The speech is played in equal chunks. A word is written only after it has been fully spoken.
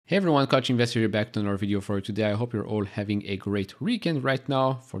Hey everyone, Coach Investor here, back to another video for today. I hope you're all having a great weekend right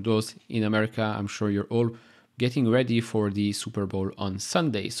now. For those in America, I'm sure you're all getting ready for the Super Bowl on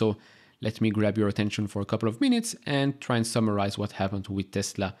Sunday. So let me grab your attention for a couple of minutes and try and summarize what happened with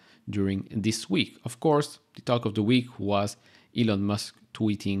Tesla during this week. Of course, the talk of the week was Elon Musk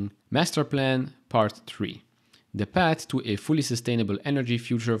tweeting Master Plan Part 3. The path to a fully sustainable energy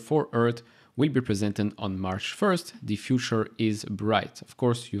future for Earth will be presented on March 1st. The future is bright. Of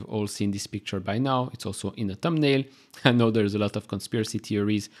course, you've all seen this picture by now. It's also in the thumbnail. I know there's a lot of conspiracy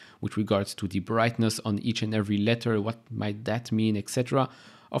theories with regards to the brightness on each and every letter. What might that mean, etc.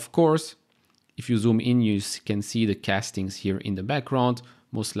 Of course, if you zoom in, you can see the castings here in the background,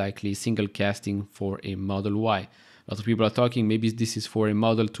 most likely single casting for a Model Y. A lot of people are talking, maybe this is for a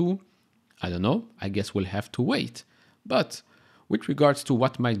Model 2. I don't know. I guess we'll have to wait. But with regards to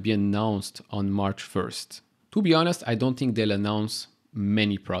what might be announced on March 1st, to be honest, I don't think they'll announce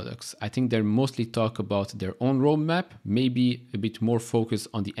many products. I think they'll mostly talk about their own roadmap, maybe a bit more focus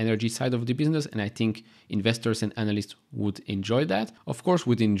on the energy side of the business, and I think investors and analysts would enjoy that. Of course,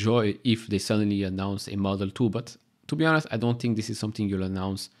 would enjoy if they suddenly announce a Model 2, but to be honest, I don't think this is something you'll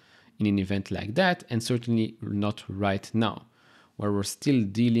announce in an event like that, and certainly not right now, where we're still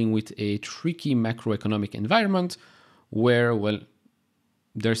dealing with a tricky macroeconomic environment where, well,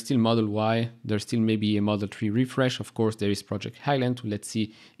 there's still Model Y, there's still maybe a Model 3 refresh. Of course, there is Project Highland. Let's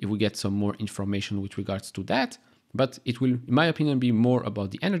see if we get some more information with regards to that. But it will, in my opinion, be more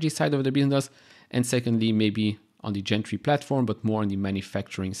about the energy side of the business. And secondly, maybe on the Gen 3 platform, but more on the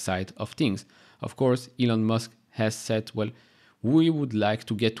manufacturing side of things. Of course, Elon Musk has said, well, we would like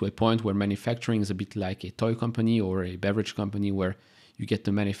to get to a point where manufacturing is a bit like a toy company or a beverage company where you get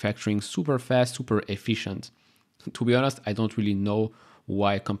the manufacturing super fast, super efficient. To be honest, I don't really know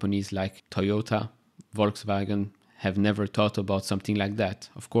why companies like Toyota, Volkswagen have never thought about something like that.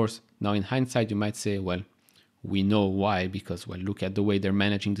 Of course, now in hindsight, you might say, well, we know why, because, well, look at the way they're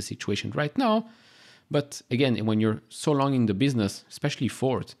managing the situation right now. But again, when you're so long in the business, especially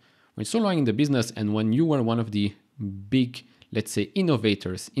Ford, when you're so long in the business and when you were one of the big, let's say,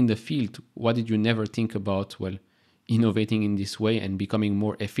 innovators in the field, why did you never think about, well, innovating in this way and becoming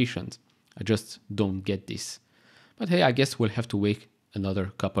more efficient? I just don't get this. But hey, I guess we'll have to wait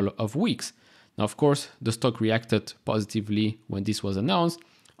another couple of weeks. Now, of course, the stock reacted positively when this was announced.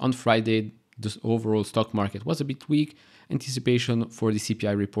 On Friday, the overall stock market was a bit weak. Anticipation for the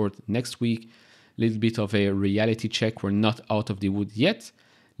CPI report next week. A little bit of a reality check. We're not out of the wood yet.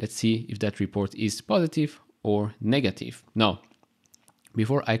 Let's see if that report is positive or negative. Now,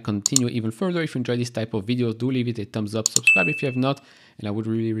 before I continue even further, if you enjoy this type of videos, do leave it a thumbs up, subscribe if you have not, and I would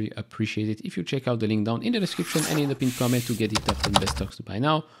really appreciate it if you check out the link down in the description and in the pinned comment to get the top 10 best stocks to buy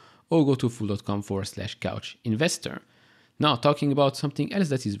now, or go to fool.com/couchinvestor. Now, talking about something else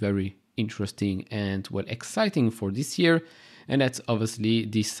that is very interesting and, well, exciting for this year, and that's obviously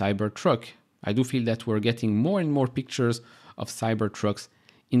the Cybertruck. I do feel that we're getting more and more pictures of Cybertrucks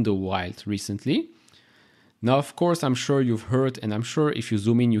in the wild recently. Now, of course, I'm sure you've heard, and I'm sure if you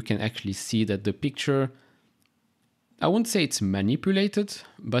zoom in, you can actually see that the picture, I wouldn't say it's manipulated,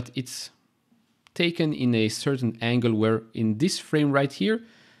 but it's taken in a certain angle where in this frame right here,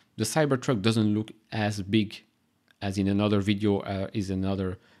 the Cybertruck doesn't look as big as in another video is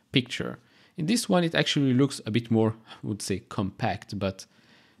another picture. In this one, it actually looks a bit more, I would say, compact, but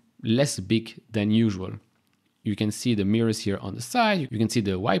less big than usual. You can see the mirrors here on the side. You can see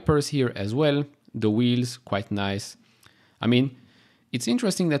the wipers here as well. The wheels, quite nice. I mean, it's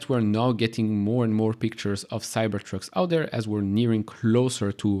interesting that we're now getting more and more pictures of Cybertrucks out there as we're nearing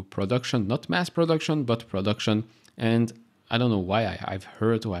closer to production, not mass production, but production. And I don't know why I've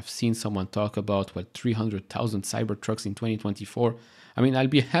heard or I've seen someone talk about, well, 300,000 Cybertrucks in 2024. I mean, I'll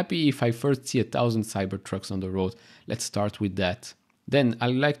be happy if I first see 1,000 Cybertrucks on the road. Let's start with that. Then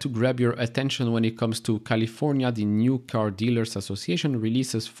I'd like to grab your attention when it comes to California. The New Car Dealers Association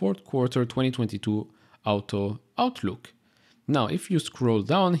releases fourth quarter 2022 auto outlook. Now, if you scroll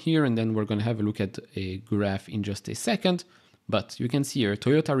down here, and then we're going to have a look at a graph in just a second, but you can see here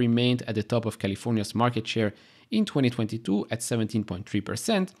Toyota remained at the top of California's market share in 2022 at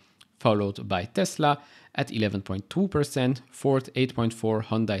 17.3%, followed by Tesla at 11.2%, Ford 8.4%,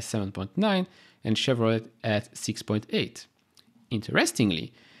 Hyundai 7.9%, and Chevrolet at 6.8%.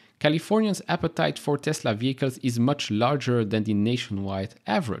 Interestingly, Californians' appetite for Tesla vehicles is much larger than the nationwide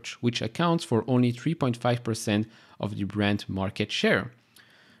average, which accounts for only 3.5% of the brand market share.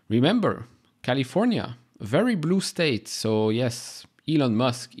 Remember, California, a very blue state, so yes, Elon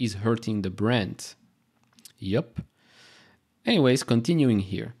Musk is hurting the brand. Yup. Anyways, continuing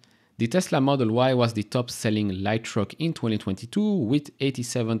here. The Tesla Model Y was the top-selling light truck in 2022 with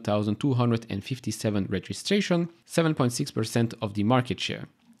 87,257 registration, 7.6% of the market share.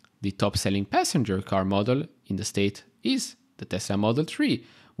 The top-selling passenger car model in the state is the Tesla Model 3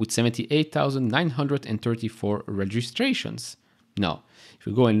 with 78,934 registrations. Now, if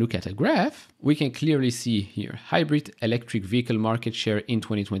we go and look at a graph, we can clearly see here hybrid electric vehicle market share in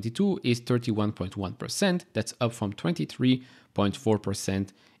 2022 is 31.1%. That's up from 23.4%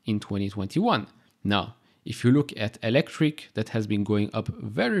 in 2021. Now, if you look at electric, that has been going up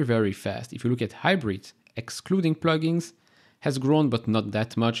very, very fast. If you look at hybrid, excluding plugins, has grown, but not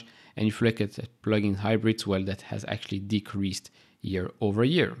that much. And if you look at plug-in hybrids, well, that has actually decreased year over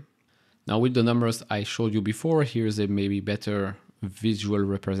year. Now, with the numbers I showed you before, here's a maybe better visual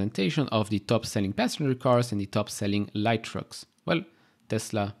representation of the top-selling passenger cars and the top-selling light trucks. Well,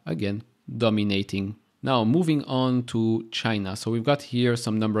 Tesla, again, dominating. Now, moving on to China. So we've got here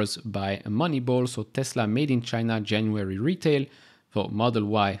some numbers by Moneyball. So Tesla made in China January retail. So Model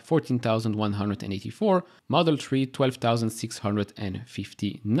Y, 14,184. Model 3,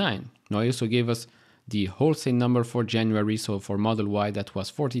 12,659. Now, he also gave us the wholesale number for January. So for Model Y, that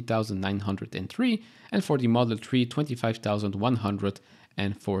was 40,903. And for the Model 3,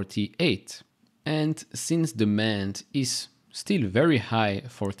 25,148. And since demand is still very high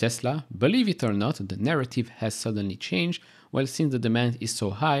for Tesla, believe it or not, the narrative has suddenly changed. Well, since the demand is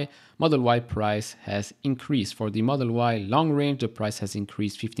so high, Model Y price has increased. For the Model Y long range, the price has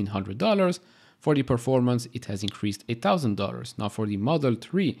increased $1,500. For the performance, it has increased $1,000. Now for the Model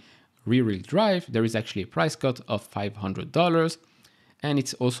 3 rear-wheel drive, there is actually a price cut of $500. And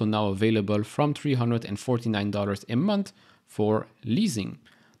it's also now available from $349 a month for leasing.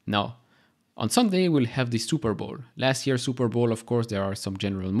 Now, on Sunday, we'll have the Super Bowl. Last year's Super Bowl, of course, there are some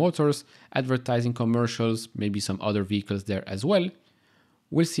General Motors advertising commercials, maybe some other vehicles there as well.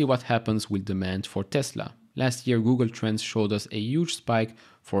 We'll see what happens with demand for Tesla. Last year, Google Trends showed us a huge spike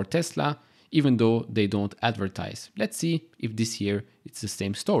for Tesla, even though they don't advertise. Let's see if this year it's the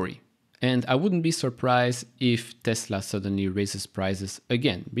same story. And I wouldn't be surprised if Tesla suddenly raises prices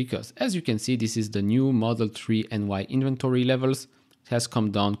again, because as you can see, this is the new Model 3 NY inventory levels. It has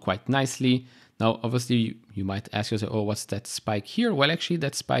come down quite nicely. Now, obviously, you might ask yourself, oh, what's that spike here? Well, actually,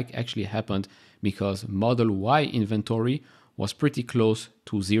 that spike actually happened because Model Y inventory was pretty close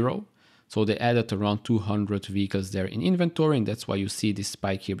to zero. So they added around 200 vehicles there in inventory, and that's why you see this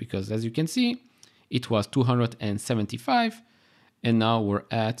spike here, because as you can see, it was 275, and now we're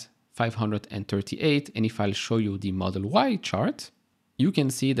at 538. And if I'll show you the Model Y chart, you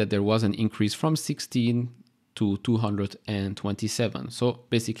can see that there was an increase from 16 to 227. So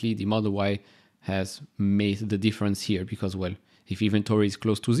basically the Model Y has made the difference here because, well, if inventory is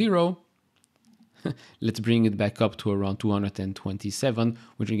close to zero, let's bring it back up to around 227,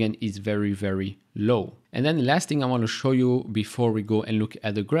 which again is very, very low. And then the last thing I want to show you before we go and look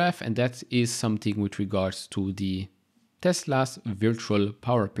at the graph, and that is something with regards to the Tesla's virtual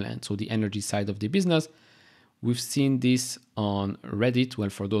power plant, so the energy side of the business. We've seen this on Reddit.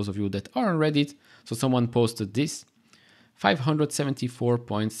 Well, for those of you that are on Reddit, so someone posted this,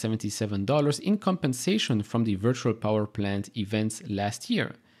 $574.77 in compensation from the virtual power plant events last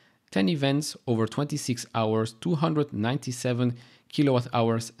year. 10 events over 26 hours, 297 kilowatt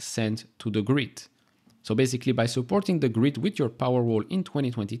hours sent to the grid. So basically by supporting the grid with your Powerwall in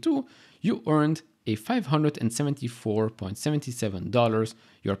 2022, you earned a $574.77.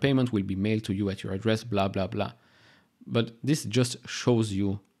 Your payment will be mailed to you at your address, blah, blah, blah. But this just shows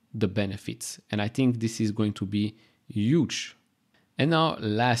you the benefits. And I think this is going to be huge. And now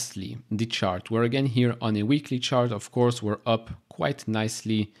lastly, the chart. We're again here on a weekly chart. Of course, we're up quite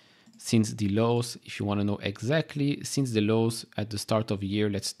nicely since the lows. If you want to know exactly, since the lows at the start of the year,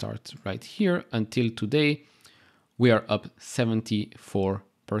 let's start right here until today, we are up 74%.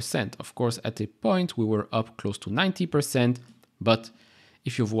 Of course, at a point we were up close to 90%, but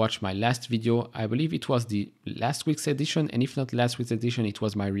if you've watched my last video, I believe it was the last week's edition, and if not last week's edition, it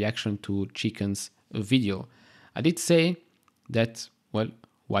was my reaction to Chicken's video. I did say that, well,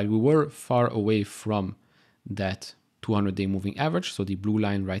 while we were far away from that 200-day moving average, so the blue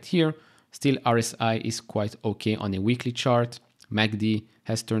line right here, still RSI is quite okay on a weekly chart. MACD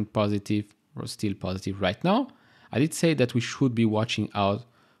has turned positive, or still positive right now. I did say that we should be watching out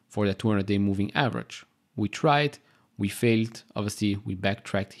for the 200-day moving average. We tried, we failed, obviously we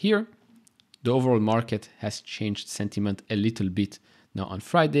backtracked here. The overall market has changed sentiment a little bit now on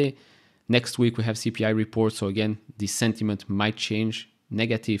Friday. Next week we have CPI report, so again, the sentiment might change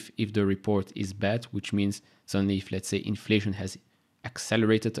negative if the report is bad, which means suddenly if, let's say, inflation has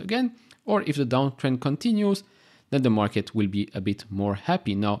accelerated again, or if the downtrend continues, then the market will be a bit more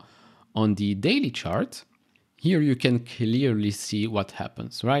happy. Now, On the daily chart, here you can clearly see what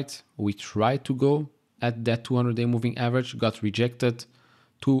happens, right? We tried to go at that 200-day moving average, got rejected,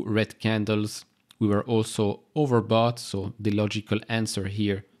 2 red candles. We were also overbought, so the logical answer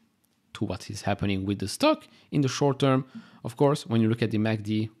here to what is happening with the stock in the short term, of course, when you look at the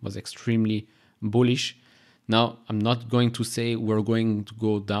MACD, was extremely bullish. Now, I'm not going to say we're going to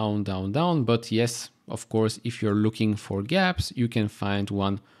go down, down, down, but yes, of course, if you're looking for gaps, you can find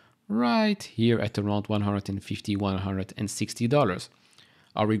one right here at around $150, $160.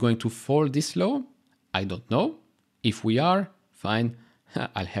 Are we going to fall this low? I don't know. If we are, fine,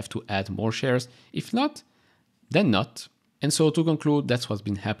 I'll have to add more shares. If not, then not. And so to conclude, that's what's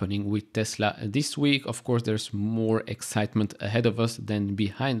been happening with Tesla this week. Of course, there's more excitement ahead of us than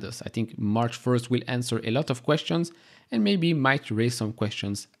behind us. I think March 1st will answer a lot of questions and maybe might raise some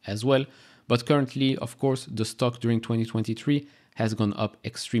questions as well. But currently, of course, the stock during 2023 has gone up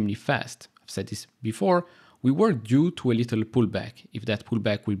extremely fast. I've said this before. We were due to a little pullback. If that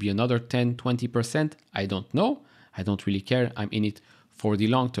pullback will be another 10, 20%, I don't know. I don't really care. I'm in it for the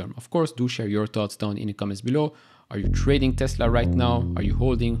long term. Of course, do share your thoughts down in the comments below. Are you trading Tesla right now? Are you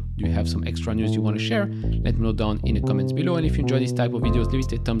holding? Do you have some extra news you want to share? Let me know down in the comments below. And if you enjoy this type of videos, leave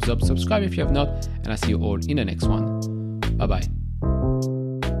it a thumbs up, subscribe if you have not, and I'll see you all in the next one. Bye bye.